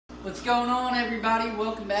What's going on, everybody?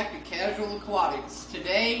 Welcome back to Casual Aquatics.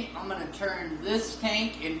 Today I'm going to turn this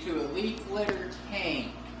tank into a leaf litter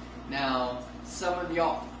tank. Now, some of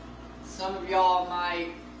y'all might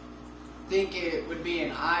think it would be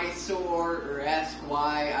an eyesore or ask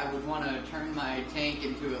why I would want to turn my tank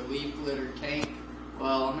into a leaf litter tank.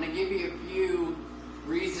 Well, I'm going to give you a few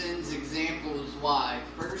reasons, examples why.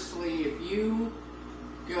 Firstly, if you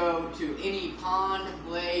go to any pond,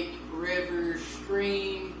 lake, river,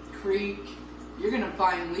 stream, creek, you're going to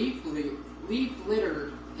find leaf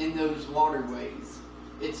litter in those waterways.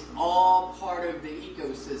 It's all part of the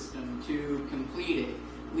ecosystem to complete it.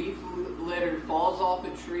 Leaf litter falls off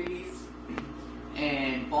of trees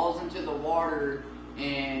and falls into the water,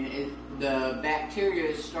 and the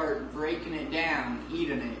bacteria start breaking it down,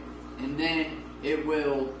 eating it, and then it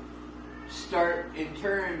will start in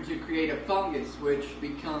turn to create a fungus, which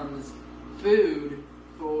becomes food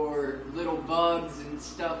for little bugs and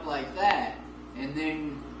stuff like that. And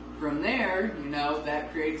then from there,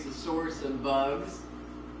 that creates a source of bugs.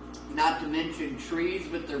 Not to mention trees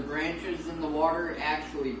with their branches in the water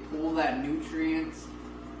actually pull that nutrients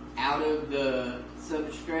out of the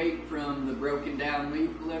substrate from the broken down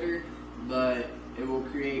leaf litter, but it will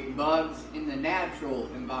create bugs in the natural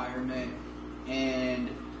environment, and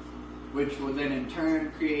which will then in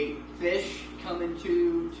turn create fish coming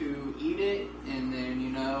to eat it, and then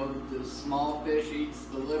the small fish eats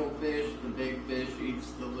the little fish, the big fish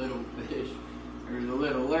eats the little fish, or the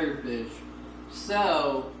littler fish.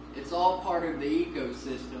 So it's all part of the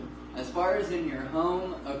ecosystem. As far as in your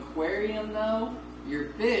home aquarium though, your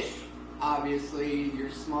fish, obviously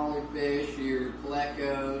your smaller fish, your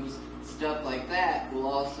plecos, stuff like that, will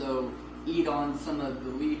also eat on some of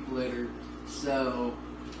the leaf litter. So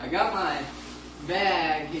I got my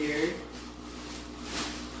bag here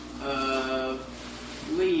of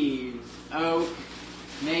leaves, oak,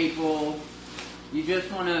 maple. You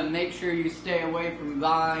just want to make sure you stay away from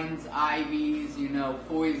vines, ivies,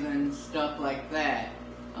 poison, stuff like that.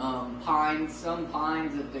 Pines, some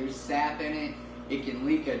pines, if there's sap in it, it can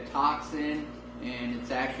leak a toxin, and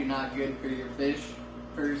it's actually not good for your fish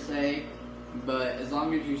per se. But as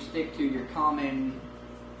long as you stick to your common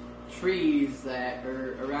trees that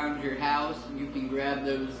are around your house, you can grab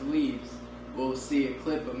those leaves. We'll see a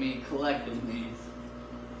clip of me collecting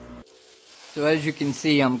these. So as you can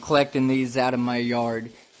see, I'm collecting these out of my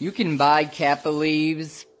yard. You can buy Kappa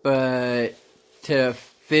leaves, but to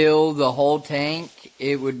fill the whole tank,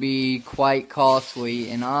 it would be quite costly.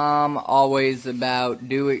 And I'm always about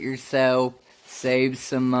do it yourself, save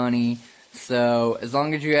some money. So as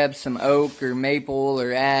long as you have some oak or maple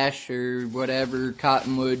or ash or whatever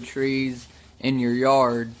cottonwood trees in your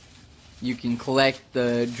yard, you can collect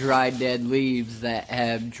the dry dead leaves that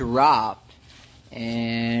have dropped,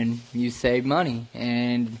 and you save money.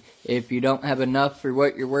 And if you don't have enough for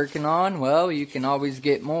what you're working on, well, you can always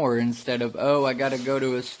get more instead of, oh, I gotta go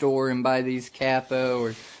to a store and buy these Kappa,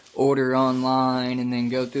 or order online and then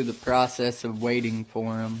go through the process of waiting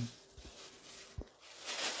for them.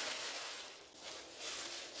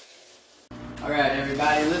 Alright,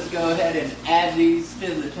 everybody, let's go ahead and add these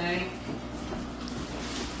to the tank.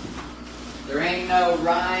 There ain't no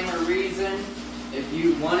rhyme or reason. If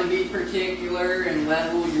you want to be particular and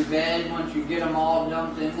level your bed once you get them all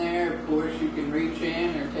dumped in there, of course you can reach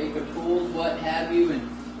in or take a tool, what have you,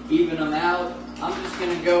 and even them out. I'm just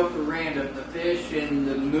going to go for random. The fish and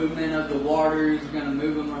the movement of the water is going to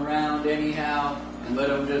move them around anyhow, and let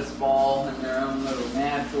them just fall in their own little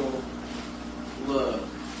natural look.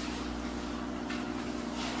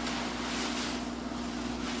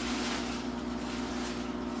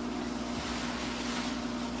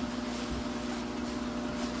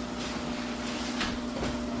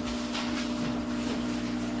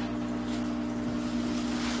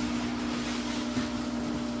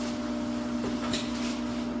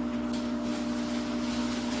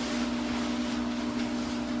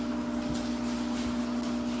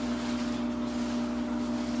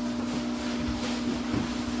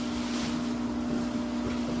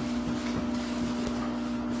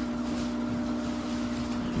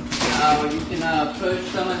 You can push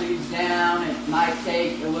some of these down. It might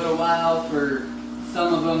take a little while for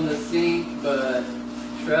some of them to sink, but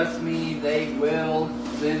trust me, they will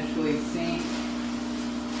eventually sink.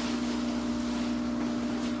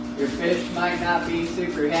 Your fish might not be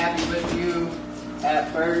super happy with you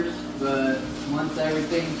at first, but once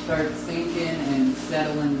everything starts sinking and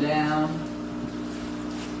settling down,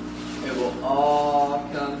 it will all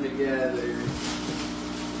come together.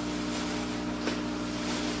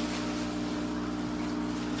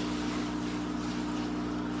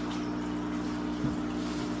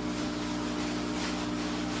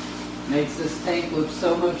 Makes this tank look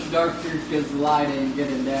so much darker because the light ain't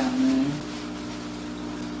getting down, man.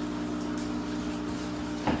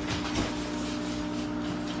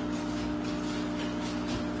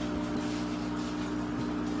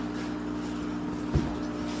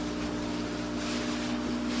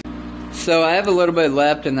 So I have a little bit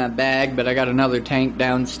left in that bag, but I got another tank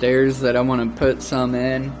downstairs that I want to put some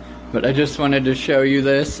in. But I just wanted to show you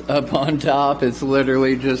this up on top. It's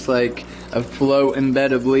literally just like a floating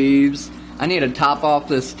bed of leaves. I need to top off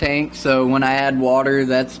this tank, so when I add water,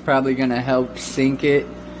 that's probably going to help sink it.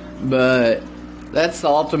 But that's the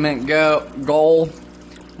ultimate goal.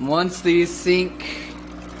 Once these sink,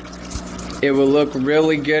 it will look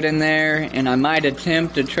really good in there, and I might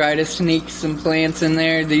attempt to try to sneak some plants in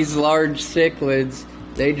there. These large cichlids,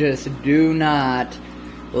 they just do not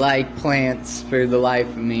like plants for the life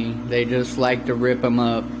of me. They just like to rip them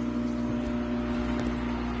up.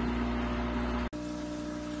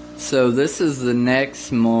 So this is the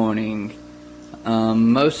next morning.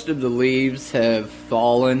 Most of the leaves have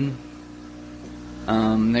fallen.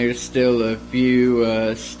 There's still a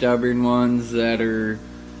few stubborn ones that are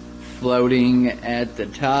floating at the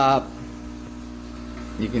top.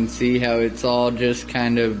 You can see how it's all just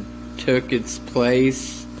kind of took its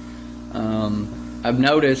place. I've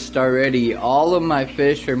noticed already all of my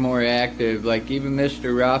fish are more active. Like even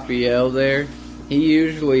Mr. Raphael there, he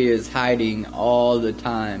usually is hiding all the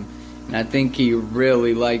time. And I think he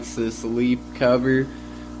really likes this leaf cover.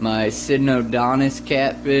 My Sidnodonus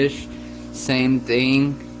catfish, same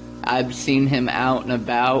thing. I've seen him out and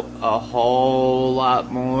about a whole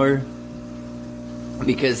lot more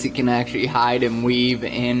because he can actually hide and weave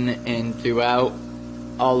in and throughout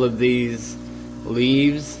all of these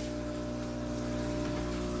leaves.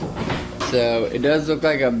 So it does look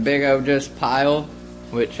like a big old just pile,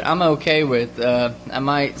 which I'm okay with. I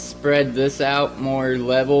might spread this out more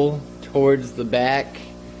level towards the back.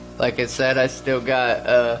 Like I said, I still got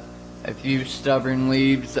a few stubborn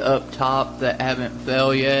leaves up top that haven't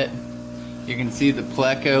fell yet. You can see the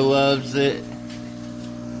pleco loves it.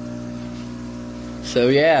 So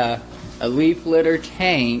yeah, a leaf litter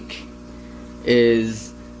tank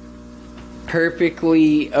is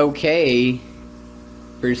perfectly okay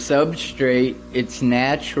for substrate. It's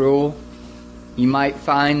natural. You might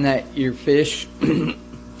find that your fish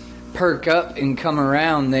perk up and come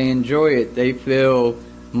around. They enjoy it. They feel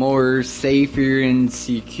more safer and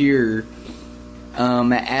secure.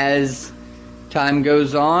 As time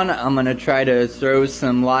goes on, I'm going to try to throw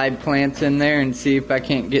some live plants in there and see if I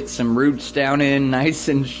can't get some roots down in nice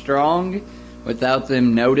and strong without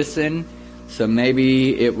them noticing. So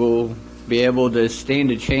maybe it will be able to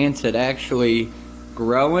stand a chance at actually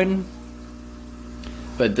growing.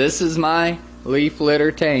 But this is my leaf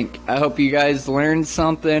litter tank. I hope you guys learned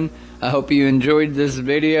something. I hope you enjoyed this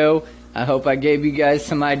video. I hope I gave you guys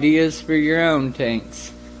some ideas for your own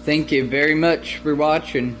tanks. Thank you very much for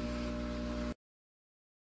watching.